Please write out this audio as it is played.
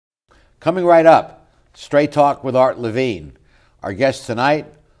Coming right up, Straight Talk with Art Levine. Our guest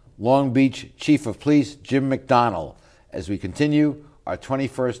tonight, Long Beach Chief of Police Jim McDonnell, as we continue our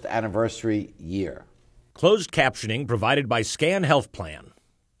 21st anniversary year. Closed captioning provided by Scan Health Plan.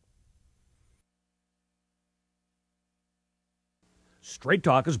 Straight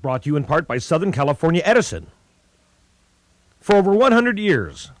Talk is brought to you in part by Southern California Edison. For over 100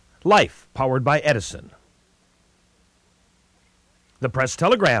 years, life powered by Edison. The Press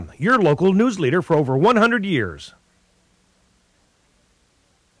Telegram, your local news leader for over 100 years.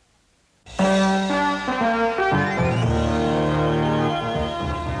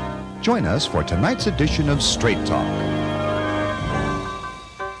 Join us for tonight's edition of Straight Talk.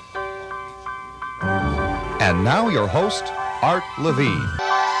 And now your host, Art Levine.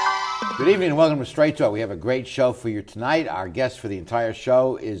 Good evening and welcome to Straight Talk. We have a great show for you tonight. Our guest for the entire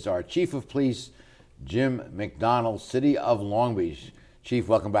show is our Chief of Police, Jim McDonnell, City of Long Beach. Chief,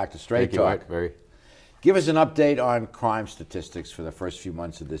 welcome back to Straight Talk. Thank you, Art. Give us an update on crime statistics for the first few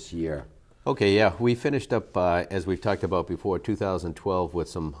months of this year. Okay, yeah, we finished up, as we've talked about before, 2012 with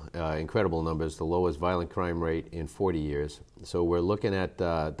some incredible numbers, the lowest violent crime rate in 40 years. So we're looking at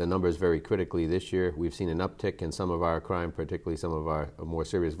the numbers very critically this year. We've seen an uptick in some of our crime, particularly some of our more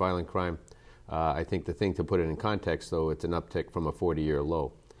serious violent crime. I think the thing to put it in context, though, it's an uptick from a 40-year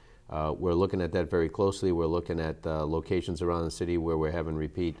low. We're looking at that very closely. We're looking at locations around the city where we're having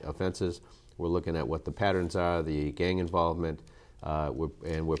repeat offenses. We're looking at what the patterns are, the gang involvement,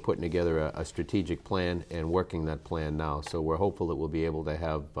 and we're putting together a strategic plan and working that plan now. So we're hopeful that we'll be able to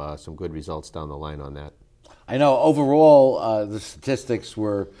have some good results down the line on that. I know overall the statistics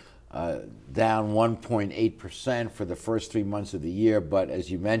were down 1.8% for the first 3 months of the year, but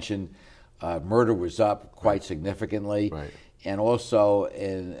as you mentioned, murder was up quite significantly. Right. And also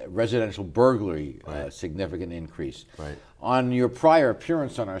in residential burglary, significant increase. Right. On your prior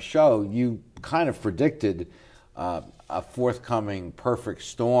appearance on our show, you kind of predicted a forthcoming perfect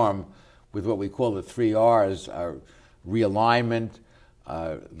storm with what we call the 3 R's, realignment,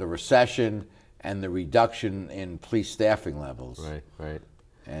 the recession, and the reduction in police staffing levels. Right, right.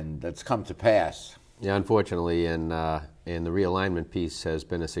 And that's come to pass. Yeah, unfortunately, and the realignment piece has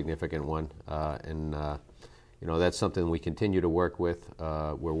been a significant one. You know, that's something we continue to work with.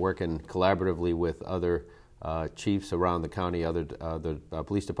 We're working collaboratively with other chiefs around the county, other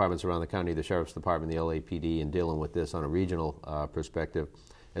police departments around the county, the Sheriff's Department, the LAPD, and dealing with this on a regional perspective,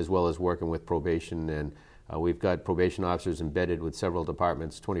 as well as working with probation. And we've got probation officers embedded with several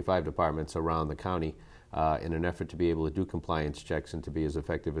departments, 25 departments around the county, in an effort to be able to do compliance checks and to be as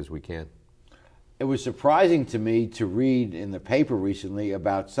effective as we can. It was surprising to me to read in the paper recently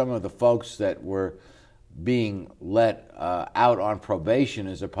about some of the folks that were being let out on probation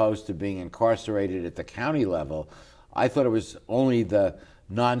as opposed to being incarcerated at the county level. I thought it was only the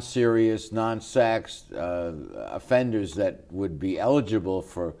non-serious, non-sex offenders that would be eligible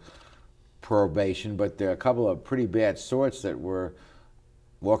for probation, but there are a couple of pretty bad sorts that were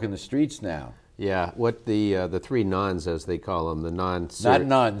walking the streets now. Yeah, what the 3 nons, as they call them, the not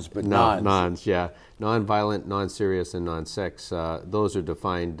nuns, but nons. Nons, yeah. Non-violent, non-serious, and non-sex. Those are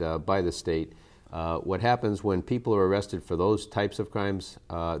defined by the state. What happens when people are arrested for those types of crimes,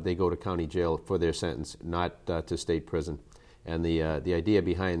 they go to county jail for their sentence, not to state prison. And the idea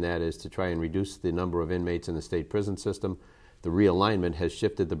behind that is to try and reduce the number of inmates in the state prison system. The realignment has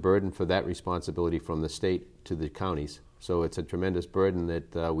shifted the burden for that responsibility from the state to the counties. So it's a tremendous burden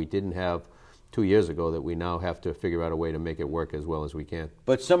that we didn't have 2 years ago that we now have to figure out a way to make it work as well as we can.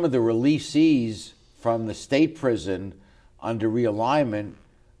 But some of the releasees from the state prison under realignment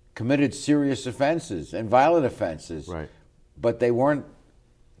committed serious offenses and violent offenses. Right. But they weren't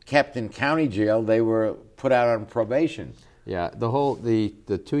kept in county jail, they were put out on probation. Yeah, the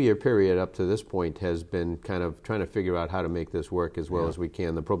 2-year period up to this point has been kind of trying to figure out how to make this work as well as we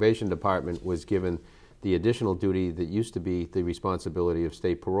can. The probation department was given the additional duty that used to be the responsibility of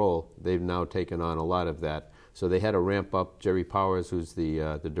state parole. They've now taken on a lot of that. So they had to ramp up. Jerry Powers, who's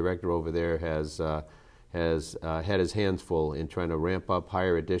the director over there, has had his hands full in trying to ramp up,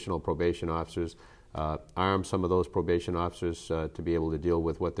 hire additional probation officers, arm some of those probation officers to be able to deal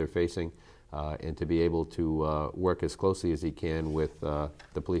with what they're facing, and to be able to work as closely as he can with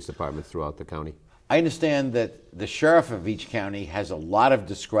the police departments throughout the county. I understand that the sheriff of each county has a lot of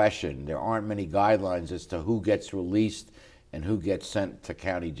discretion. There aren't many guidelines as to who gets released and who gets sent to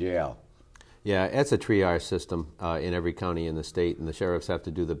county jail. Yeah, it's a triage system in every county in the state, and the sheriffs have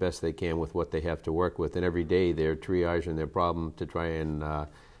to do the best they can with what they have to work with. And every day they're triaging their problem to try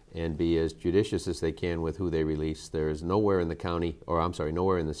and be as judicious as they can with who they release. There is nowhere in the county, or I'm sorry,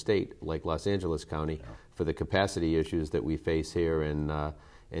 nowhere in the state like Los Angeles County for the capacity issues that we face here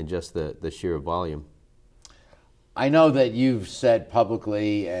and just the sheer volume. I know that you've said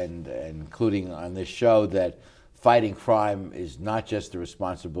publicly, and including on this show, that fighting crime is not just the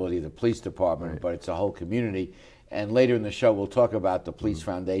responsibility of the police department, Right. but it's a whole community. And later in the show, we'll talk about the Police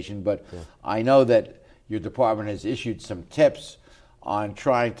Foundation. But I know that your department has issued some tips on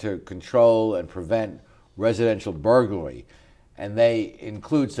trying to control and prevent residential burglary. And they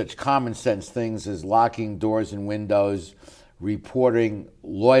include such common sense things as locking doors and windows, reporting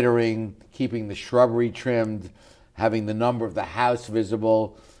loitering, keeping the shrubbery trimmed, having the number of the house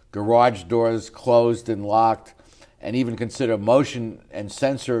visible, garage doors closed and locked, and even consider motion and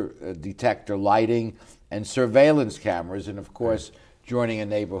sensor detector lighting and surveillance cameras, and of course, joining a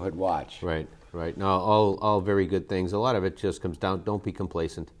neighborhood watch. Right, right. Now, all very good things. A lot of it just comes down, don't be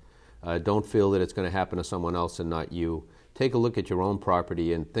complacent. Don't feel that it's going to happen to someone else and not you. Take a look at your own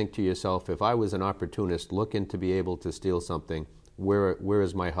property and think to yourself, if I was an opportunist looking to be able to steal something, where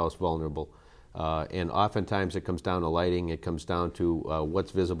is my house vulnerable? And oftentimes it comes down to lighting, it comes down to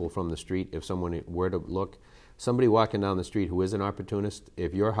what's visible from the street. If someone were to look, somebody walking down the street who is an opportunist,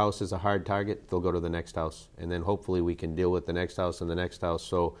 if your house is a hard target, they'll go to the next house. And then hopefully we can deal with the next house and the next house.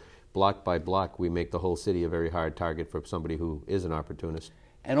 So block by block, we make the whole city a very hard target for somebody who is an opportunist.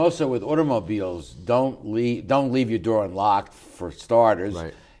 And also with automobiles, don't leave your door unlocked for starters.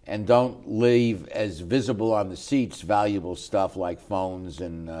 Right. And don't leave as visible on the seats valuable stuff like phones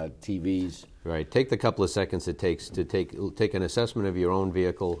and TVs. Right. Take the couple of seconds it takes to take an assessment of your own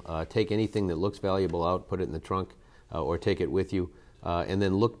vehicle, take anything that looks valuable out, put it in the trunk, or take it with you, and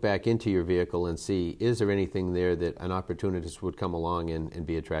then look back into your vehicle and see, is there anything there that an opportunist would come along and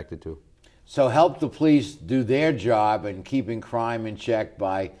be attracted to? So help the police do their job in keeping crime in check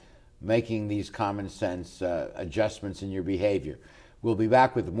by making these common sense adjustments in your behavior. We'll be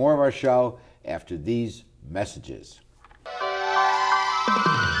back with more of our show after these messages.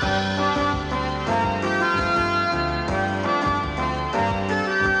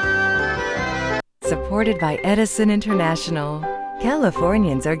 Supported by Edison International.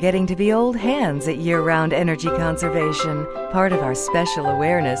 Californians are getting to be old hands at year-round energy conservation, part of our special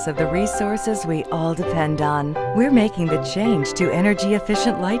awareness of the resources we all depend on. We're making the change to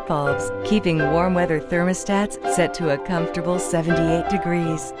energy-efficient light bulbs, keeping warm weather thermostats set to a comfortable 78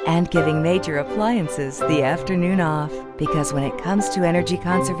 degrees, and giving major appliances the afternoon off. Because when it comes to energy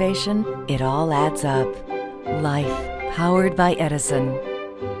conservation, it all adds up. Life, powered by Edison.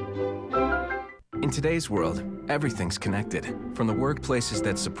 In today's world, everything's connected. From the workplaces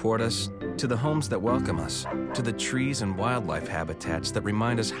that support us, to the homes that welcome us, to the trees and wildlife habitats that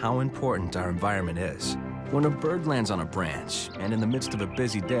remind us how important our environment is. When a bird lands on a branch, and in the midst of a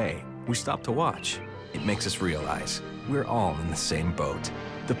busy day, we stop to watch, it makes us realize we're all in the same boat.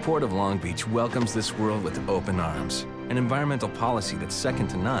 The Port of Long Beach welcomes this world with open arms, an environmental policy that's second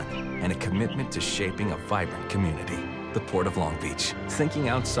to none, and a commitment to shaping a vibrant community. The Port of Long Beach, thinking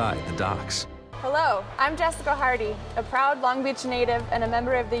outside the docks. Hello, I'm Jessica Hardy, a proud Long Beach native and a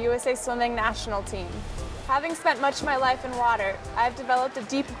member of the USA Swimming national team. Having spent much of my life in water, I've developed a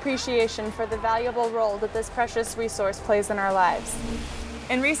deep appreciation for the valuable role that this precious resource plays in our lives.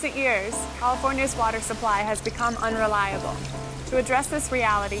 In recent years, California's water supply has become unreliable. To address this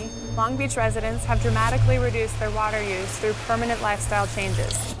reality, Long Beach residents have dramatically reduced their water use through permanent lifestyle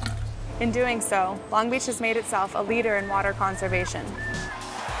changes. In doing so, Long Beach has made itself a leader in water conservation.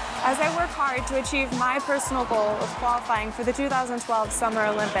 As I work hard to achieve my personal goal of qualifying for the 2012 Summer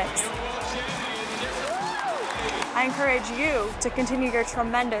Olympics, I encourage you to continue your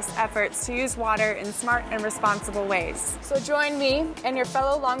tremendous efforts to use water in smart and responsible ways. So join me and your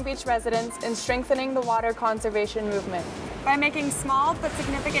fellow Long Beach residents in strengthening the water conservation movement. By making small but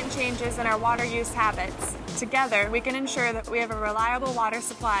significant changes in our water use habits, together we can ensure that we have a reliable water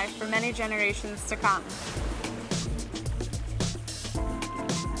supply for many generations to come.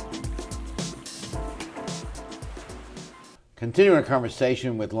 Continuing our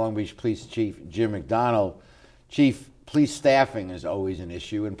conversation with Long Beach Police Chief Jim McDonnell. Chief, police staffing is always an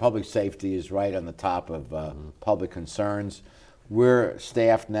issue, and public safety is right on the top of public concerns. We're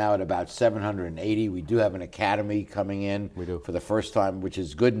staffed now at about 780. We do have an academy coming in for the first time, which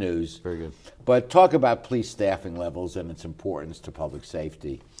is good news. Very good. But talk about police staffing levels and its importance to public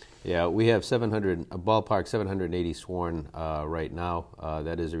safety. Yeah, we have 780 sworn right now.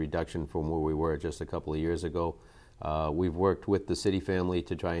 That is a reduction from where we were just a couple of years ago. We've worked with the city family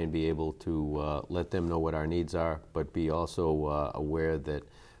to try and be able to let them know what our needs are, but be also aware that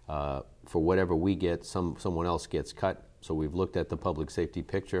for whatever we get, someone else gets cut. So we've looked at the public safety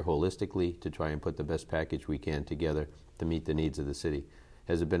picture holistically to try and put the best package we can together to meet the needs of the city.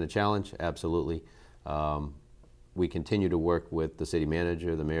 Has it been a challenge? Absolutely. we continue to work with the city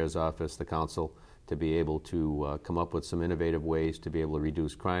manager, the mayor's office, the council, to be able to come up with some innovative ways to be able to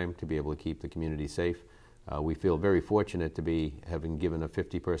reduce crime, to be able to keep the community safe. We feel very fortunate to be having given a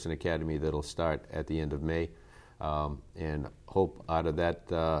 50-person academy that'll start at the end of May, and hope out of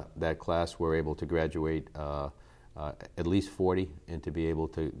that class we're able to graduate at least 40, and to be able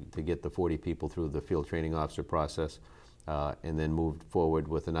to get the 40 people through the field training officer process, and then move forward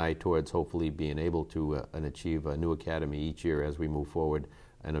with an eye towards hopefully being able to achieve a new academy each year as we move forward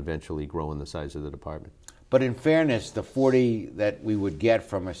and eventually grow in the size of the department. But in fairness, the 40 that we would get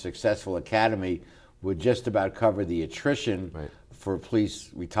from a successful academy would just about cover the attrition for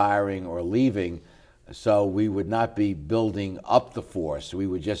police retiring or leaving, so we would not be building up the force. We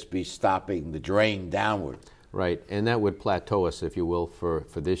would just be stopping the drain downward. Right, and that would plateau us, if you will, for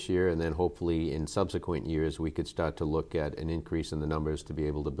this year, and then hopefully in subsequent years we could start to look at an increase in the numbers to be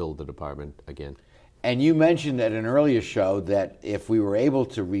able to build the department again. And you mentioned at an earlier show that if we were able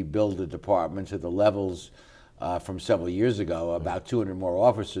to rebuild the department to the levels from several years ago, about 200 more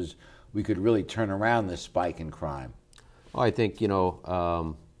officers, we could really turn around this spike in crime. Well, I think,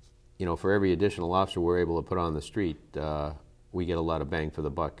 for every additional officer we're able to put on the street, we get a lot of bang for the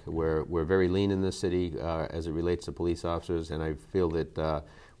buck. We're very lean in this city as it relates to police officers, and I feel that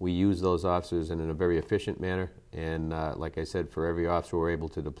we use those officers in a very efficient manner. And like I said, for every officer we're able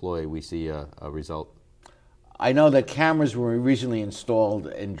to deploy, we see a result. I know that cameras were recently installed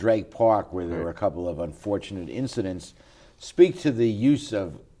in Drake Park, where there were a couple of unfortunate incidents. Speak to the use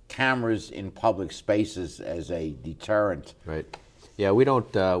of cameras in public spaces as a deterrent. Right. Yeah, we don't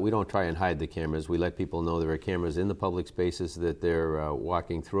try and hide the cameras. We let people know there are cameras in the public spaces that they're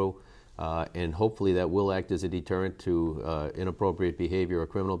walking through, and hopefully that will act as a deterrent to inappropriate behavior or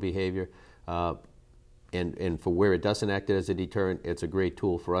criminal behavior. And for where it doesn't act as a deterrent, it's a great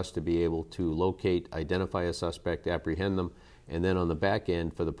tool for us to be able to locate, identify a suspect, apprehend them, and then on the back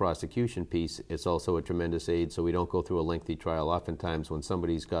end for the prosecution piece, it's also a tremendous aid, so we don't go through a lengthy trial. Oftentimes when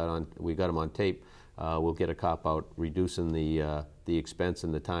we got them on tape, we'll get a cop out, reducing the expense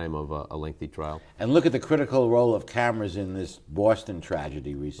and the time of a lengthy trial. And look at the critical role of cameras in this Boston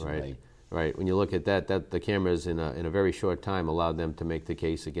tragedy recently. Right. When you look at that the cameras in a very short time allowed them to make the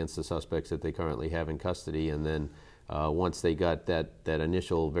case against the suspects that they currently have in custody, and then once they got that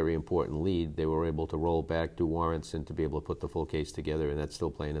initial very important lead, they were able to roll back, do warrants, and to be able to put the full case together, and that's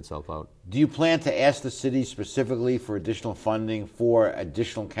still playing itself out. Do you plan to ask the city specifically for additional funding for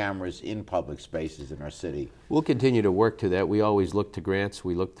additional cameras in public spaces in our city? We'll continue to work to that. We always look to grants.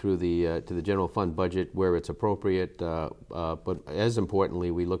 We look through to the general fund budget where it's appropriate, but as importantly,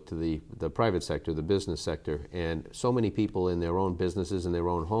 we look to the private sector, the business sector, and so many people in their own businesses and their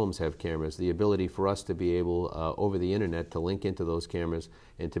own homes have cameras. The ability for us to be able, over the internet, to link into those cameras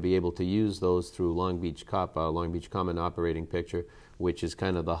and to be able to use those through Long Beach Common Operating Picture, which is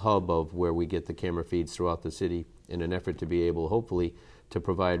kind of the hub of where we get the camera feeds throughout the city, in an effort to be able, hopefully, to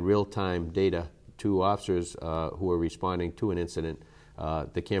provide real-time data to officers who are responding to an incident.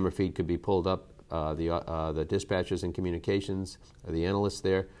 The camera feed could be pulled up. The dispatchers and communications, the analysts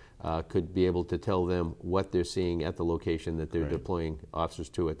there, could be able to tell them what they're seeing at the location that they're deploying officers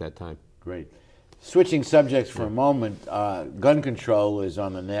to at that time. Great. Switching subjects for a moment, gun control is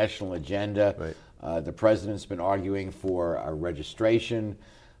on the national agenda. Right. The president's been arguing for a registration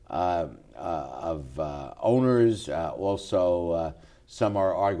of owners. Also, some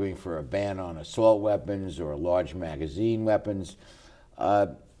are arguing for a ban on assault weapons or large magazine weapons.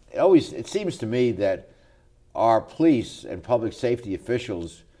 It seems to me that our police and public safety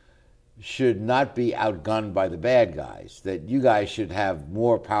officials should not be outgunned by the bad guys, that you guys should have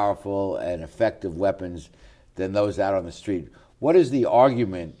more powerful and effective weapons than those out on the street. What is the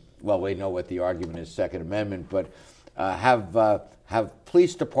argument? Well, we know what the argument is, Second Amendment, but have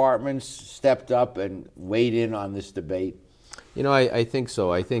police departments stepped up and weighed in on this debate? I think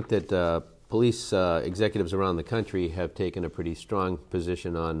so. I think that police executives around the country have taken a pretty strong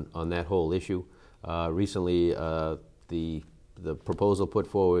position on that whole issue. Recently, the proposal put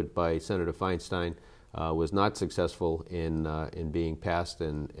forward by Senator Feinstein was not successful in being passed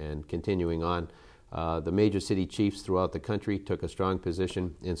and continuing on. The major city chiefs throughout the country took a strong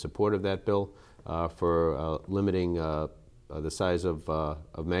position in support of that bill for limiting the size of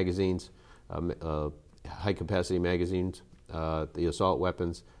magazines, high-capacity magazines, the assault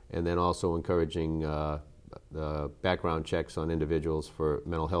weapons, and then also encouraging background checks on individuals for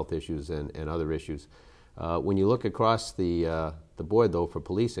mental health issues and other issues. When you look across the board, though, for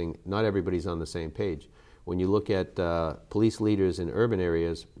policing, not everybody's on the same page. When you look at police leaders in urban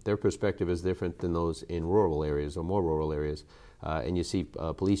areas, their perspective is different than those in rural areas or more rural areas. And you see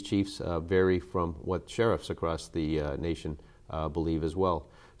police chiefs vary from what sheriffs across the nation believe as well.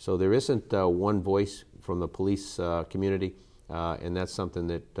 So there isn't one voice from the police community, and that's something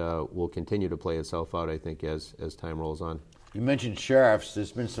that will continue to play itself out, I think, as time rolls on. You mentioned sheriffs.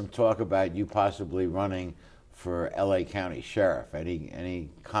 There's been some talk about you possibly running for LA County Sheriff. Any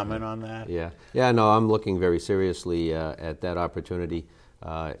comment on that? Yeah. No, I'm looking very seriously at that opportunity.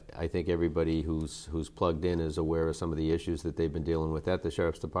 I think everybody who's plugged in is aware of some of the issues that they've been dealing with at the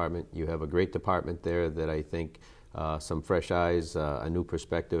Sheriff's Department. You have a great department there that I think some fresh eyes, a new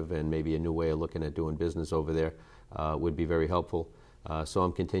perspective, and maybe a new way of looking at doing business over there would be very helpful. So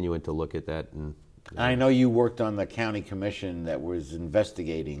I'm continuing to look at that. And I know you worked on the county commission that was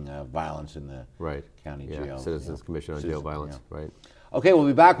investigating violence in the county jail. Citizens Commission on Jail Violence, right. Okay, we'll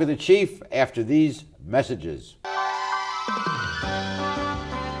be back with the chief after these messages.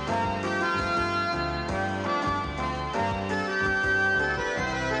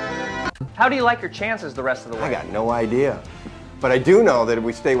 How do you like your chances the rest of the way? I got no idea. But I do know that if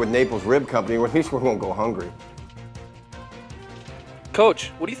we stay with Naples Rib Company, at least we won't go hungry. Coach,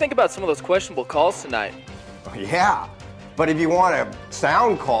 what do you think about some of those questionable calls tonight? Oh, yeah, but if you want a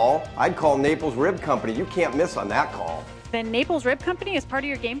sound call, I'd call Naples Rib Company. You can't miss on that call. Then Naples Rib Company is part of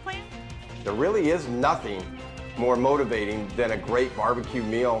your game plan? There really is nothing more motivating than a great barbecue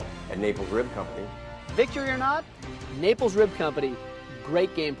meal at Naples Rib Company. Victory or not, Naples Rib Company,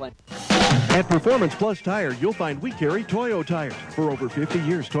 great game plan. At Performance Plus Tire, you'll find we carry Toyo tires. For over 50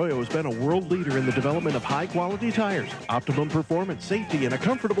 years, Toyo has been a world leader in the development of high-quality tires. Optimum performance, safety, and a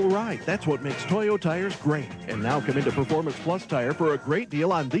comfortable ride. That's what makes Toyo tires great. And now come into Performance Plus Tire for a great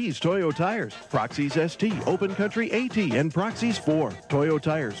deal on these Toyo tires. Proxys ST, Open Country AT, and Proxys 4. Toyo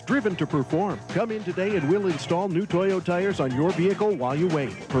tires, driven to perform. Come in today and we'll install new Toyo tires on your vehicle while you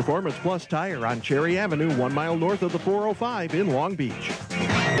wait. Performance Plus Tire on Cherry Avenue, 1 mile north of the 405 in Long Beach.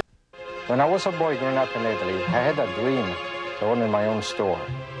 When I was a boy growing up in Italy, I had a dream to own my own store.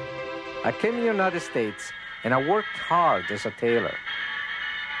 I came to the United States and I worked hard as a tailor.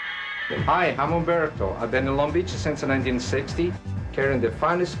 Hi, I'm Umberto. I've been in Long Beach since 1960, carrying the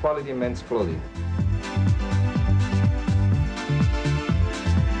finest quality men's clothing.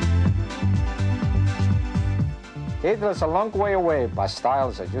 Italy's a long way away, but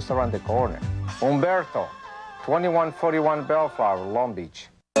styles are just around the corner. Umberto, 2141 Bellflower, Long Beach.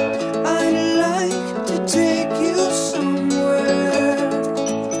 I'd like to take you somewhere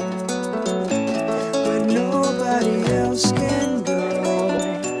where nobody else can go.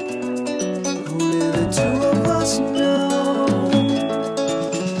 Only the two of us know.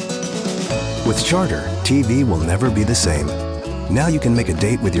 With Charter, TV will never be the same. Now you can make a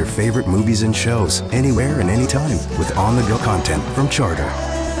date with your favorite movies and shows anywhere and anytime with on-the-go content from Charter.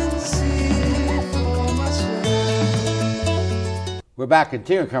 We're back,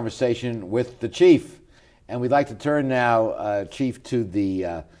 continuing conversation with the chief, and we'd like to turn now, Chief, to the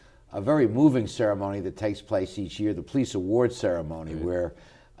a very moving ceremony that takes place each year, the Police Awards Ceremony, where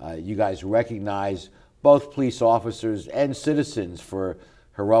you guys recognize both police officers and citizens for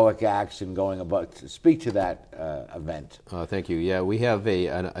heroic acts and going about. Speak to that event. Thank you. Yeah, we have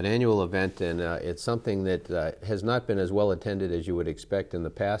an annual event, and it's something that has not been as well attended as you would expect in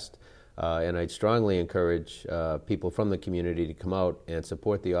the past. And I'd strongly encourage people from the community to come out and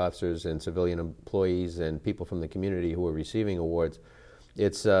support the officers and civilian employees and people from the community who are receiving awards.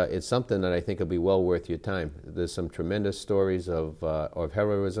 It's something that I think will be well worth your time. There's some tremendous stories of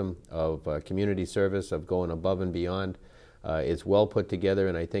heroism, of community service, of going above and beyond. It's well put together,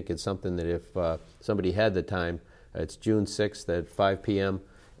 and I think it's something that if somebody had the time, it's June 6th at 5 p.m.,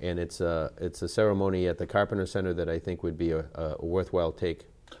 and it's a ceremony at the Carpenter Center that I think would be a worthwhile take.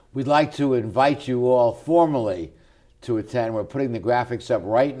 We'd like to invite you all formally to attend. We're putting the graphics up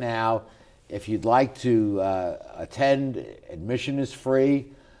right now. If you'd like to attend, admission is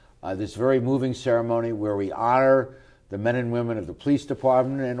free. This very moving ceremony where we honor the men and women of the police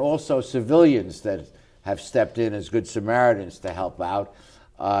department and also civilians that have stepped in as good Samaritans to help out.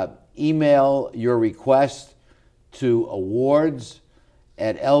 Email your request to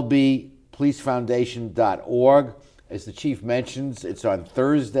awards@lbpolicefoundation.org. As the chief mentions, it's on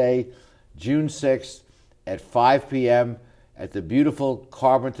Thursday, June 6th at 5 p.m. at the beautiful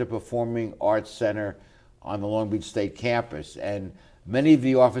Carpenter Performing Arts Center on the Long Beach State campus. And many of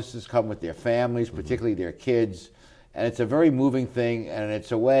the officers come with their families, particularly their kids. And it's a very moving thing, and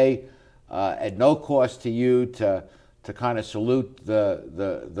it's a way at no cost to you to kind of salute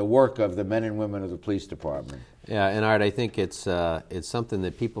the work of the men and women of the police department. Yeah, and Art, I think it's something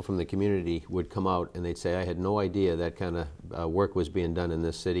that people from the community would come out and they'd say, I had no idea that kind of work was being done in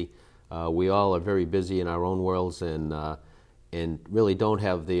this city. We all are very busy in our own worlds, and and really don't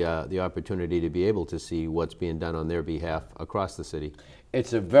have the opportunity to be able to see what's being done on their behalf across the city.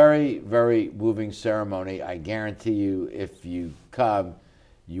 It's a very, very moving ceremony. I guarantee you, if you come,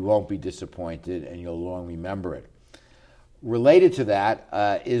 you won't be disappointed, and you'll long remember it. Related to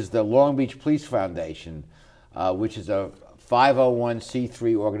that is the Long Beach Police Foundation, which is a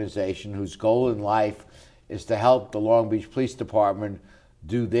 501c3 organization whose goal in life is to help the Long Beach Police Department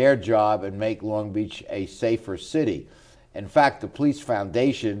do their job and make Long Beach a safer city. In fact, the Police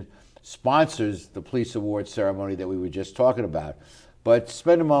Foundation sponsors the police award ceremony that we were just talking about. But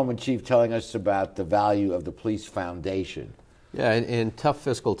spend a moment, Chief, telling us about the value of the Police Foundation. Yeah, in tough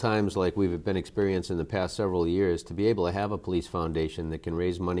fiscal times like we've been experiencing the past several years, to be able to have a police foundation that can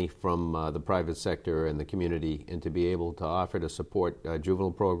raise money from the private sector and the community, and to be able to offer to support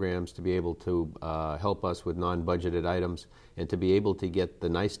juvenile programs, to be able to help us with non-budgeted items, and to be able to get the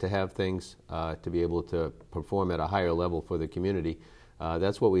nice-to-have things, to be able to perform at a higher level for the community,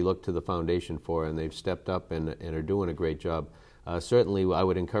 that's what we look to the foundation for, and they've stepped up and are doing a great job. Certainly, I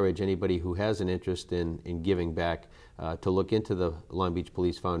would encourage anybody who has an interest in giving back to look into the Long Beach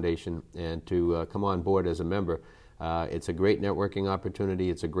Police Foundation and to come on board as a member. It's a great networking opportunity,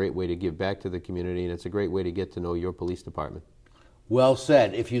 it's a great way to give back to the community, and it's a great way to get to know your police department. Well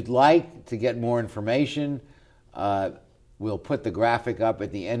said. If you'd like to get more information, we'll put the graphic up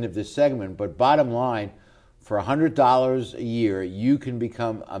at the end of this segment, but bottom line, for $100 a year, you can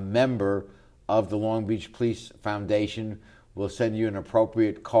become a member of the Long Beach Police Foundation. We'll send you an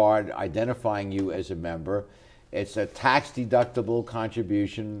appropriate card identifying you as a member. It's a tax-deductible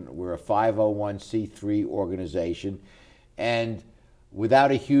contribution. We're a 501c3 organization. And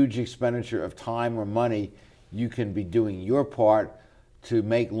without a huge expenditure of time or money, you can be doing your part to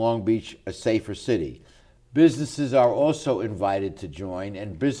make Long Beach a safer city. Businesses are also invited to join,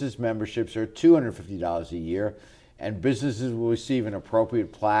 and business memberships are $250 a year, and businesses will receive an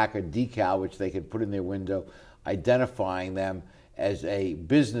appropriate plaque or decal which they can put in their window identifying them as a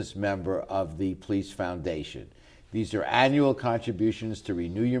business member of the Police Foundation. These are annual contributions to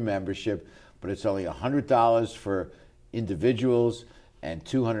renew your membership, but it's only $100 for individuals and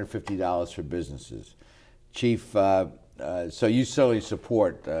 $250 for businesses. Chief, so you certainly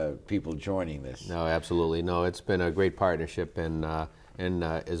support people joining this. No, absolutely. No, it's been a great partnership, and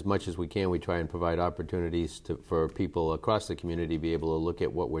as much as we can, we try and provide opportunities for people across the community to be able to look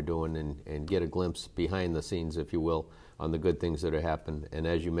at what we're doing and get a glimpse behind the scenes, if you will, on the good things that are happening. And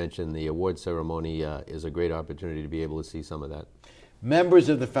as you mentioned, the award ceremony is a great opportunity to be able to see some of that. Members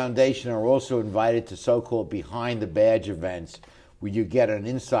of the foundation are also invited to so-called behind the badge events where you get an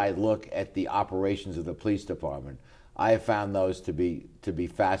inside look at the operations of the police department. I have found those to be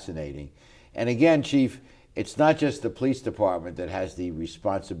fascinating. And again, Chief, it's not just the police department that has the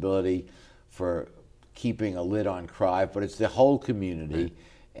responsibility for keeping a lid on crime, but it's the whole community. Right.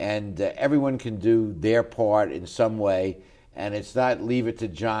 And everyone can do their part in some way. And it's not leave it to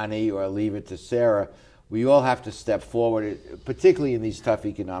Johnny or leave it to Sarah. We all have to step forward, particularly in these tough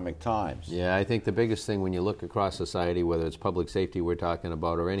economic times. Yeah, I think the biggest thing when you look across society, whether it's public safety we're talking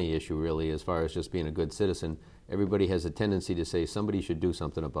about or any issue really, as far as just being a good citizen, everybody has a tendency to say somebody should do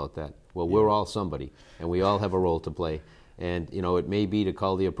something about that. Well, we're all somebody, and we all have a role to play. And you know, it may be to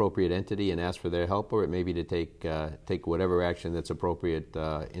call the appropriate entity and ask for their help, or it may be to take whatever action that's appropriate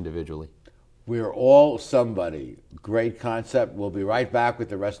individually. We're all somebody. Great concept. We'll be right back with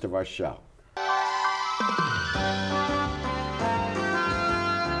the rest of our show.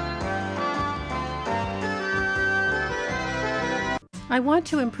 I want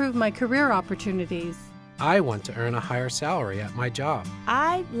to improve my career opportunities. I want to earn a higher salary at my job.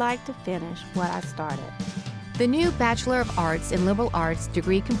 I'd like to finish what I started. The new Bachelor of Arts in Liberal Arts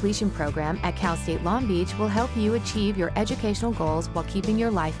degree completion program at Cal State Long Beach will help you achieve your educational goals while keeping your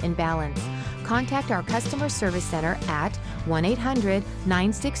life in balance. Contact our customer service center at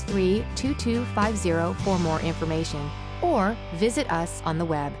 1-800-963-2250 for more information, or visit us on the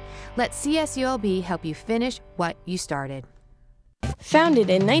web. Let CSULB help you finish what you started. Founded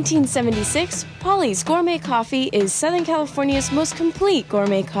in 1976, Polly's Gourmet Coffee is Southern California's most complete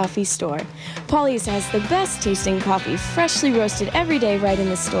gourmet coffee store. Polly's has the best tasting coffee, freshly roasted every day right in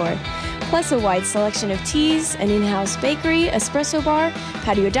the store, plus a wide selection of teas, an in-house bakery, espresso bar,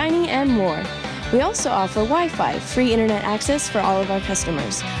 patio dining, and more. We also offer Wi-Fi, free internet access for all of our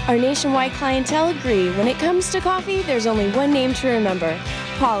customers. Our nationwide clientele agree when it comes to coffee, there's only one name to remember: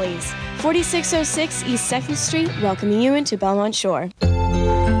 Polly's. 4606 East 2nd Street, welcoming you into Belmont Shore.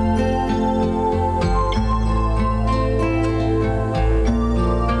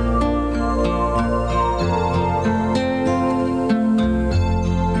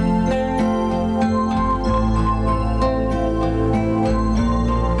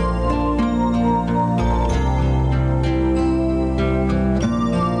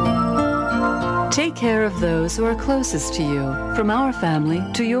 Take care of those who are closest to you, from our family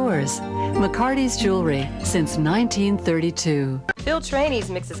to yours. McCarty's Jewelry, since 1932. Phil Trainees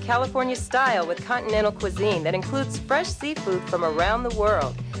mixes California style with continental cuisine that includes fresh seafood from around the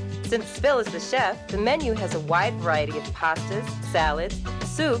world. Since Phil is the chef, the menu has a wide variety of pastas, salads,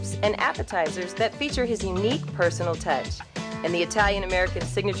 soups, and appetizers that feature his unique personal touch. And the Italian-American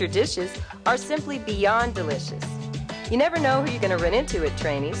signature dishes are simply beyond delicious. You never know who you're going to run into at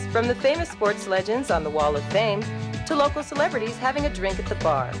Trainees, from the famous sports legends on the Wall of Fame to local celebrities having a drink at the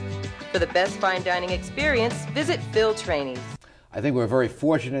bar. For the best fine dining experience, visit Phil Trainees. I think we're very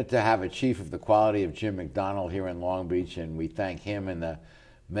fortunate to have a chief of the quality of Jim McDonnell here in Long Beach, and we thank him and the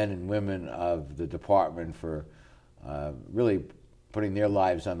men and women of the department for really putting their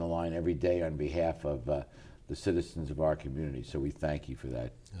lives on the line every day on behalf of the citizens of our community. So we thank you for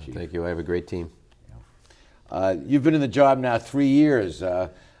that, Chief. Thank you. I have a great team. You've been in the job now 3 years.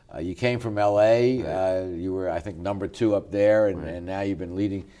 You came from L.A. You were, I think, #2 up there, and now you've been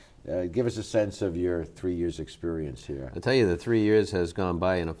leading. Give us a sense of your 3 years' experience here. I'll tell you, the 3 years has gone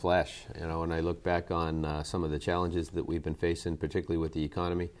by in a flash. You know, when I look back on some of the challenges that we've been facing, particularly with the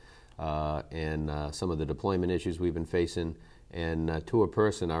economy, and some of the deployment issues we've been facing, and to a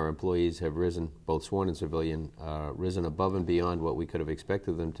person, our employees have risen, both sworn and civilian, risen above and beyond what we could have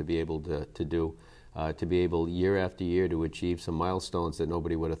expected them to be able to do. To be able year after year to achieve some milestones that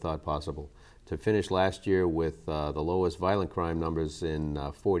nobody would have thought possible. To finish last year with the lowest violent crime numbers in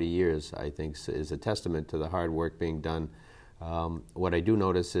 40 years, I think is a testament to the hard work being done. What I do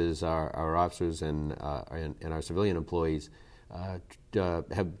notice is our officers and our civilian employees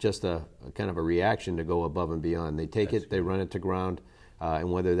have just a kind of a reaction to go above and beyond. They take it, they run it to ground.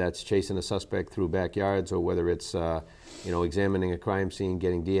 And whether that's chasing a suspect through backyards, or whether it's examining a crime scene,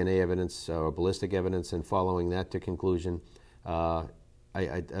 getting DNA evidence or ballistic evidence, and following that to conclusion, the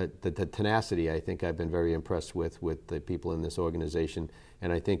tenacity, I think I've been very impressed with the people in this organization,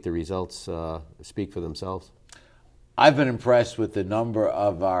 and I think the results speak for themselves. I've been impressed with the number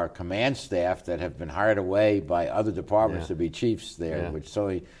of our command staff that have been hired away by other departments to be chiefs there, which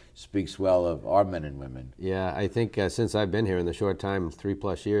certainly speaks well of our men and women. Yeah, I think since I've been here in the short time,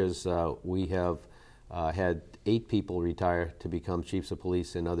 3+ years, we have had 8 people retire to become chiefs of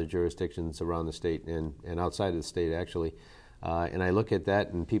police in other jurisdictions around the state and outside of the state, actually. And I look at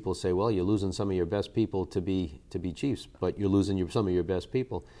that, and people say, well, you're losing some of your best people to be chiefs, but you're losing some of your best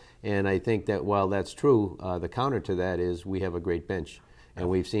people. And I think that while that's true, the counter to that is we have a great bench. And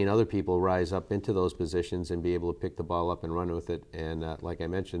we've seen other people rise up into those positions and be able to pick the ball up and run with it. And like I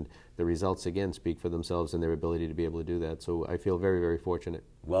mentioned, the results, again, speak for themselves and their ability to be able to do that. So I feel very, very fortunate.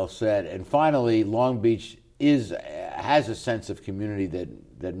 Well said. And finally, Long Beach has a sense of community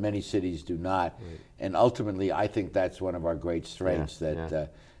that many cities do not. Right. And ultimately, I think that's one of our great strengths,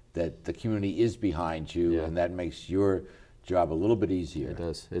 that the community is behind you, and that makes your job a little bit easier. It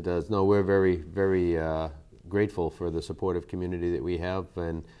does. It does. No, we're very, very grateful for the supportive community that we have,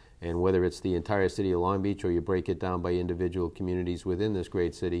 and whether it's the entire city of Long Beach or you break it down by individual communities within this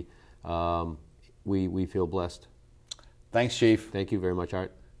great city, we feel blessed. Thanks, Chief. Thank you very much,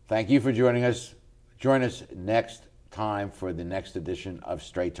 Art. Thank you for joining us. Join us next time for the next edition of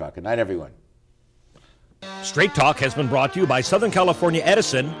Straight Talk. Good night, everyone. Straight Talk has been brought to you by Southern California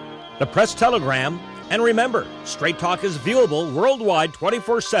Edison, the Press Telegram, and remember, Straight Talk is viewable worldwide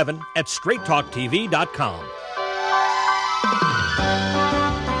 24/7 at straighttalktv.com.